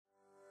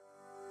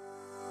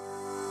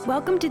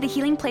Welcome to the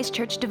Healing Place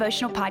Church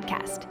Devotional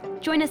Podcast.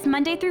 Join us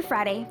Monday through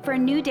Friday for a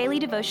new daily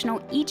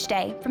devotional each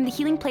day from the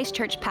Healing Place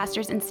Church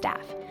pastors and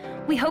staff.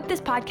 We hope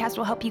this podcast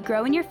will help you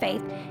grow in your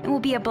faith and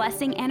will be a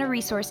blessing and a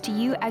resource to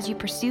you as you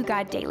pursue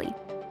God daily.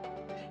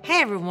 Hey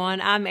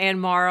everyone, I'm Ann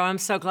Morrow. I'm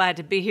so glad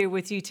to be here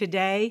with you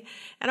today.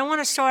 And I want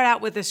to start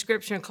out with a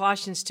scripture in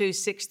Colossians 2,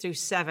 6 through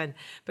 7,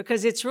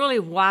 because it's really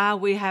why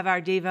we have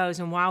our devos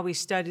and why we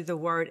study the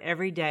Word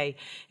every day.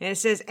 And it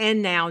says,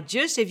 and now,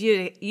 just if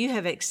you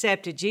have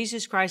accepted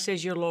Jesus Christ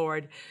as your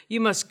Lord,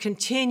 you must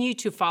continue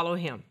to follow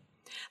Him.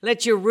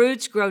 Let your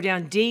roots grow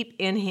down deep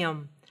in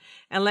Him,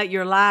 and let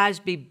your lives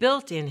be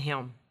built in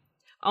Him.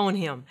 On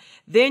Him.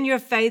 Then your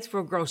faith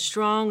will grow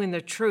strong in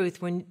the truth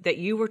that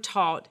you were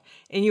taught,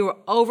 and you will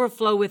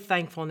overflow with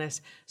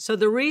thankfulness. So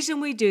the reason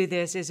we do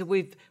this is that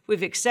we've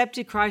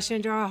accepted Christ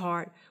into our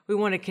heart. We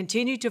want to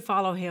continue to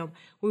follow Him.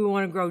 We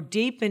want to grow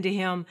deep into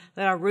Him.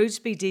 Let our roots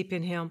be deep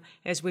in Him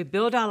as we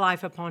build our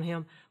life upon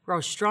Him.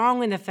 Grow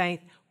strong in the faith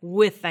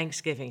with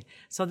thanksgiving.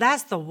 So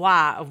that's the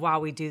why of why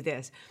we do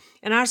this.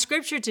 In our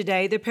scripture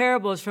today, the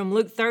parable is from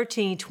Luke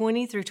 13,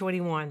 20 through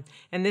 21.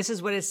 And this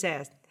is what it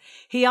says.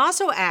 He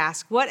also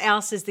asked, what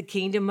else is the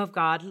kingdom of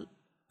God?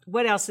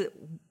 What else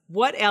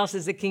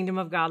is the kingdom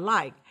of God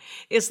like?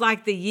 It's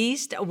like the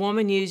yeast a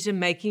woman used in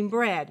making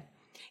bread.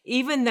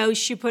 Even though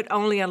she put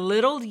only a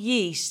little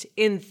yeast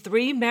in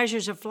 3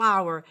 measures of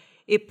flour,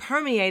 it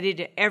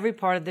permeated every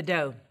part of the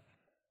dough.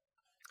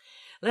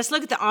 Let's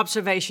look at the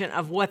observation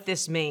of what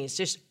this means,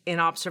 just in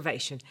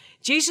observation.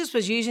 Jesus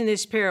was using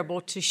this parable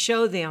to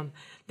show them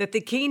that what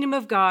the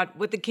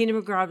kingdom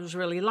of God was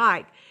really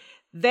like.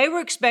 They were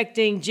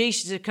expecting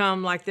Jesus to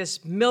come like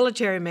this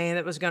military man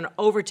that was going to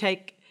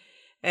overtake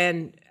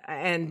and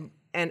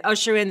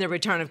usher in the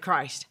return of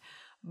Christ.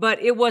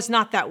 But it was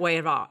not that way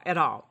at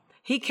all.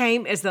 He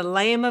came as the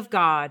Lamb of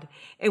God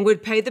and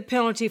would pay the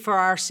penalty for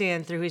our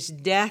sin through His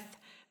death,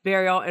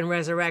 burial, and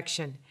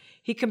resurrection.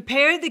 He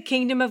compared the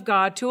kingdom of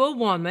God to a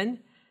woman,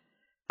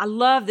 I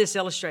love this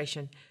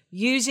illustration,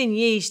 using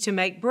yeast to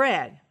make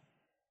bread.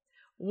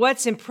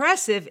 What's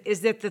impressive is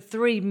that the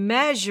 3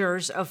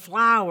 measures of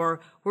flour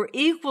were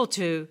equal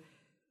to,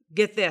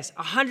 get this,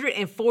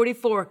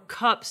 144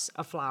 cups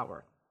of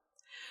flour,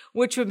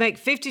 which would make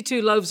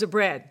 52 loaves of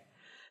bread.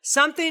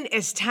 Something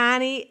as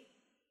tiny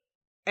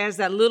as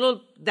that little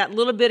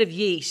bit of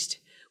yeast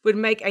would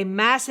make a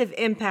massive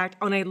impact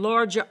on a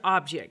larger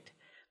object.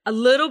 A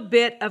little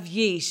bit of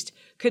yeast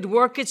could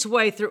work its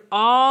way through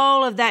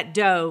all of that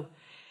dough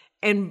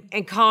and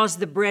cause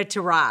the bread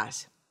to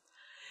rise.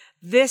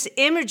 This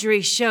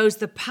imagery shows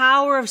the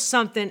power of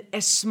something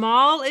as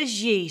small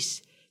as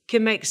yeast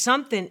can make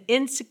something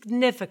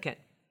insignificant,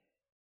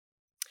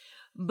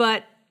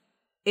 but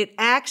it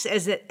acts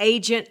as an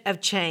agent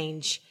of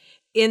change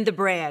in the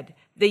bread.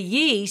 The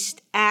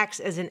yeast acts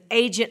as an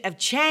agent of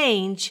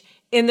change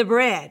in the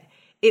bread.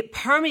 It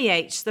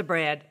permeates the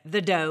bread,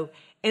 the dough,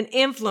 and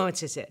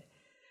influences it.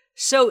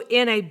 So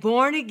in a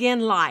born-again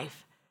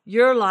life,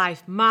 your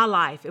life, my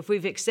life, if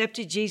we've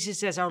accepted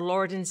Jesus as our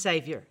Lord and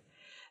Savior,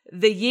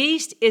 the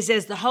yeast is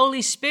as the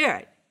Holy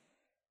Spirit,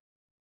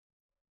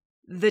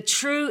 the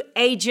true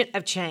agent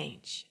of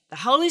change. The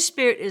Holy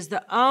Spirit is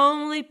the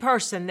only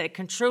person that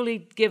can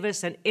truly give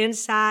us an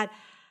inside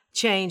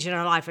change in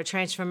our life, a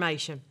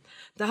transformation.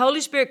 The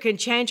Holy Spirit can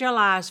change our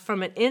lives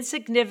from an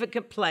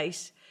insignificant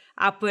place,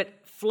 I put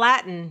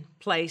flattened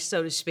place,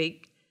 so to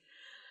speak.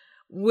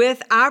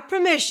 With our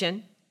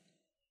permission,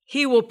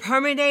 He will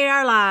permeate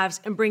our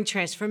lives and bring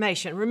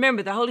transformation.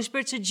 Remember, the Holy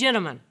Spirit's a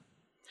gentleman.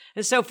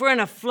 And so if we're in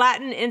a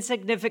flattened,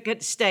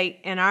 insignificant state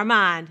in our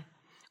mind,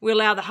 we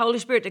allow the Holy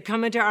Spirit to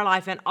come into our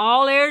life in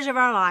all areas of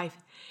our life.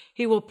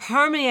 He will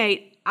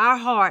permeate our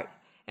heart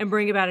and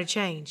bring about a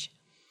change.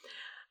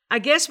 I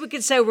guess we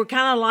could say we're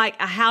kind of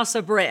like a house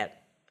of bread.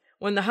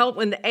 When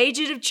the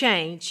agent of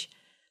change,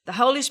 the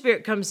Holy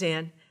Spirit comes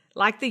in,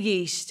 like the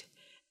yeast,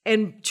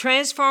 and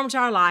transforms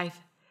our life,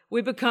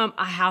 we become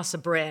a house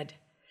of bread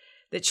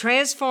that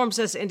transforms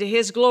us into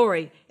His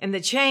glory, and the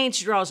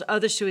change draws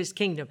others to His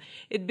kingdom.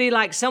 It'd be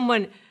like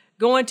someone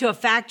going to a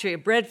factory, a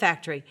bread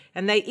factory,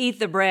 and they eat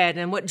the bread,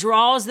 and what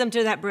draws them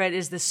to that bread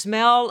is the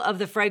smell of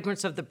the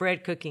fragrance of the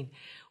bread cooking.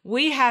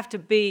 We have to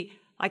be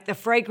like the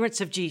fragrance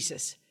of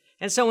Jesus.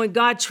 And so when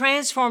God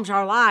transforms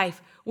our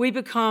life, we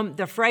become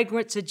the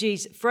fragrance of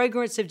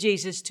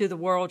Jesus to the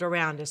world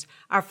around us,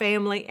 our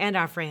family and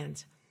our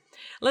friends.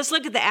 Let's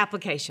look at the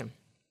application.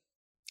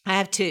 I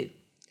have 2.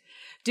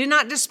 Do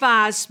not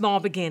despise small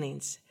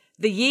beginnings.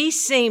 The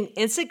yeast seemed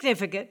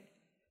insignificant,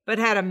 but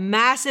had a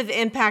massive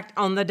impact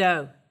on the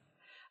dough.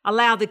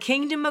 Allow the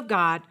kingdom of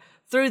God,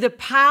 through the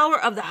power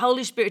of the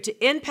Holy Spirit,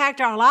 to impact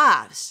our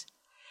lives.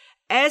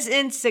 As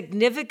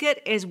insignificant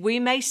as we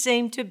may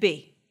seem to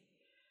be,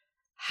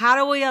 how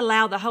do we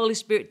allow the Holy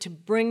Spirit to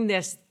bring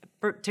this,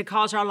 to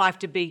cause our life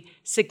to be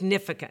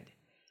significant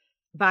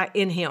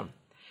in Him?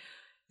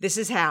 This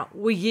is how.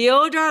 We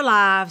yield our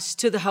lives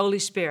to the Holy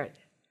Spirit,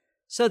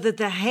 so that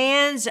the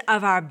hands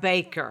of our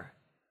baker,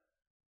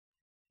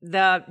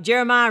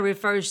 Jeremiah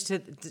refers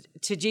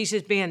to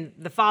Jesus being,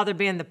 the Father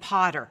being the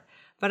potter,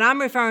 but I'm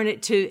referring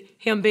it to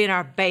him being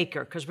our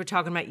baker because we're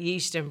talking about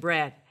yeast and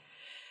bread.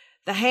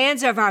 The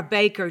hands of our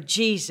baker,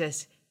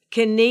 Jesus,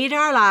 can knead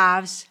our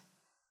lives,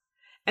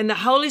 and the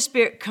Holy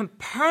Spirit can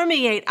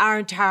permeate our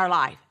entire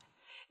life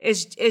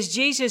as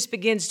Jesus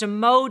begins to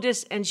mold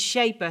us and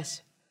shape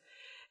us.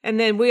 And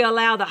then we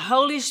allow the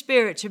Holy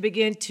Spirit to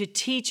begin to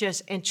teach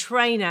us and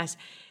train us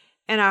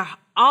in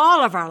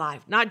all of our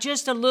life, not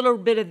just a little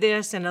bit of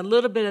this and a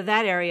little bit of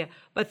that area,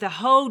 but the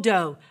whole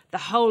dough, the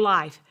whole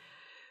life.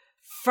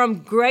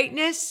 From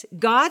greatness,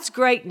 God's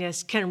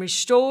greatness can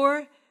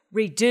restore,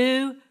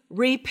 redo,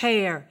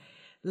 repair.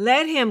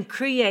 Let him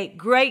create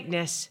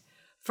greatness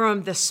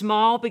from the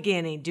small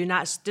beginning. Do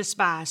not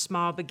despise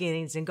small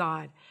beginnings in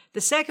God.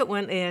 The second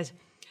one is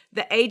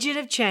the agent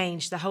of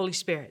change, the Holy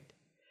Spirit.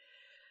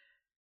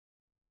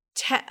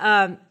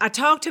 I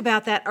talked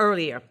about that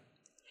earlier.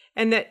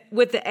 And that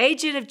with the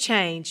agent of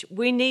change,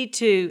 we need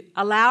to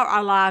allow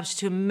our lives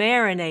to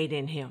marinate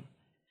in him.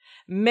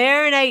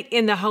 Marinate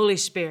in the Holy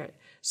Spirit.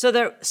 So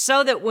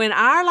that when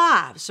our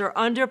lives are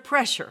under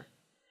pressure,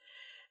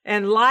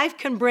 and life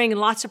can bring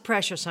lots of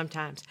pressure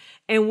sometimes,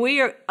 and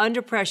we are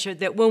under pressure,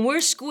 that when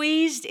we're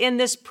squeezed in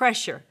this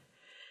pressure,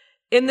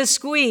 in the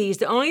squeeze,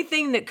 the only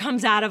thing that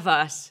comes out of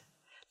us,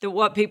 that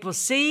what people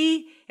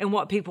see and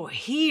what people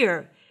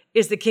hear,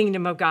 is the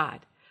kingdom of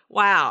God.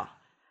 Wow.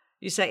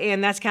 You say,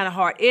 Ann, that's kind of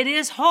hard. It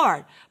is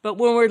hard, but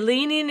when we're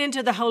leaning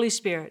into the Holy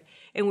Spirit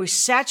and we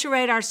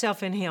saturate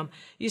ourselves in him,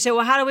 you say,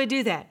 well, how do we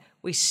do that?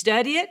 We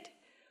study it,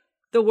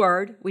 the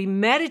word, we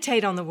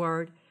meditate on the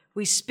word,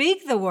 we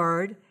speak the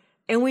word,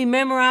 and we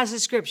memorize the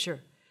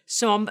scripture.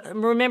 So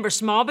remember,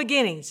 small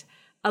beginnings,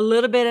 a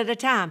little bit at a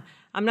time.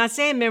 I'm not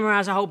saying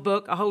memorize a whole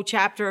book, a whole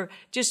chapter.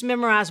 Just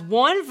memorize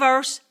one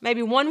verse,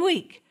 maybe 1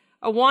 week,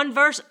 or one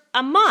verse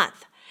a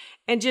month.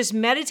 And just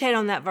meditate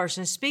on that verse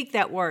and speak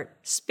that word,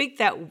 speak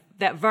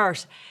that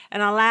verse,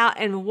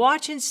 and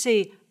watch and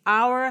see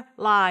our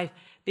life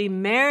be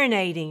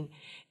marinating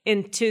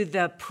into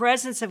the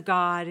presence of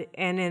God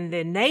and in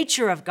the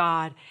nature of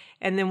God.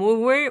 And then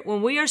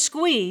when we are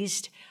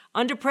squeezed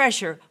under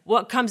pressure,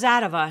 what comes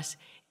out of us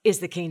is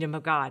the kingdom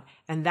of God.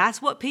 And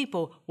that's what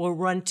people will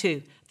run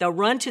to. They'll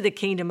run to the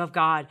kingdom of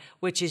God,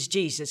 which is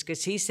Jesus,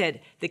 because he said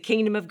the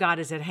kingdom of God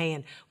is at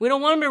hand. We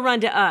don't want them to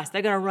run to us.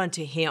 They're going to run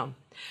to him.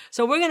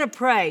 So we're going to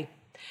pray.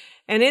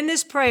 And in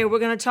this prayer, we're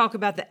going to talk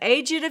about the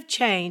agent of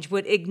change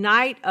would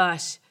ignite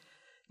us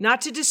not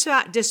to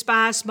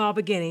despise small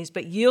beginnings,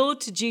 but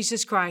yield to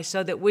Jesus Christ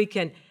so that we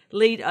can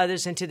lead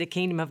others into the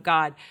kingdom of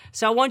God.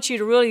 So I want you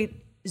to really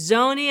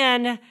zone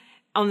in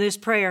on this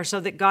prayer so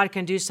that God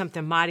can do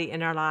something mighty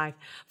in our life.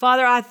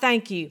 Father, I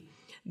thank you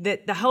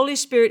that the Holy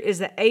Spirit is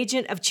the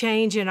agent of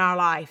change in our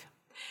life.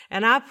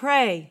 And I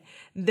pray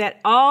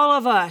that all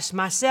of us,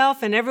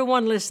 myself and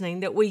everyone listening,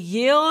 that we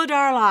yield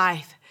our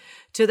life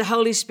to the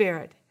Holy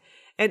Spirit.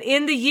 And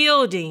in the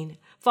yielding,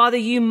 Father,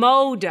 you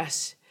mold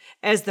us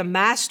as the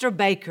master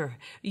baker.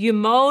 You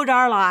mold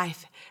our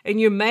life and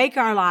you make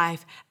our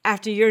life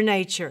after your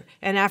nature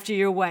and after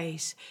your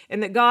ways.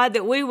 And that God,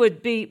 that we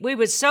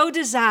would so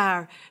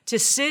desire to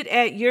sit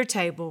at your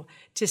table,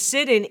 to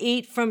sit and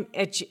eat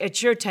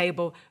at your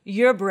table,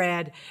 your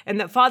bread.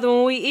 And that, Father,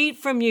 when we eat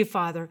from you,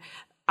 Father,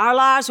 our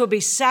lives will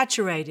be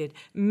saturated,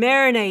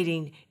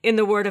 marinating in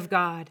the Word of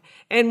God.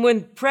 And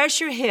when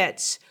pressure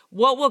hits,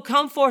 what will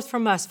come forth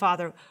from us,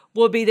 Father,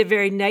 will be the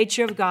very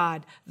nature of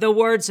God, the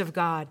words of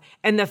God,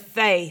 and the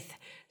faith.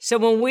 So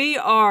when we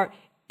are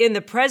in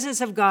the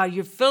presence of God,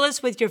 you fill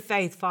us with your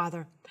faith,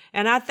 Father.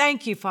 And I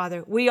thank you,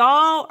 Father. We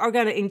all are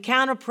going to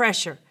encounter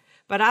pressure,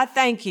 but I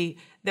thank you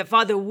that,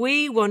 Father,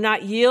 we will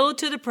not yield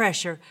to the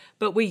pressure,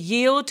 but we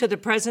yield to the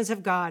presence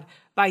of God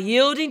by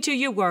yielding to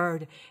your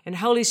word. And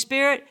Holy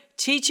Spirit,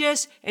 teach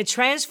us and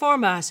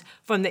transform us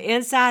from the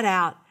inside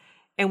out.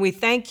 And we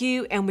thank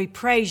you and we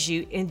praise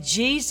you in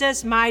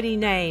Jesus' mighty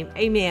name.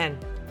 Amen.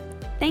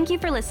 Thank you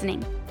for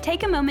listening.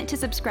 Take a moment to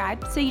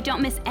subscribe so you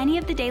don't miss any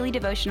of the daily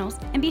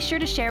devotionals, and be sure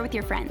to share with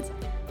your friends.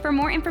 For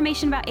more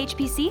information about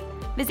HPC,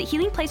 visit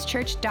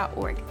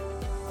healingplacechurch.org.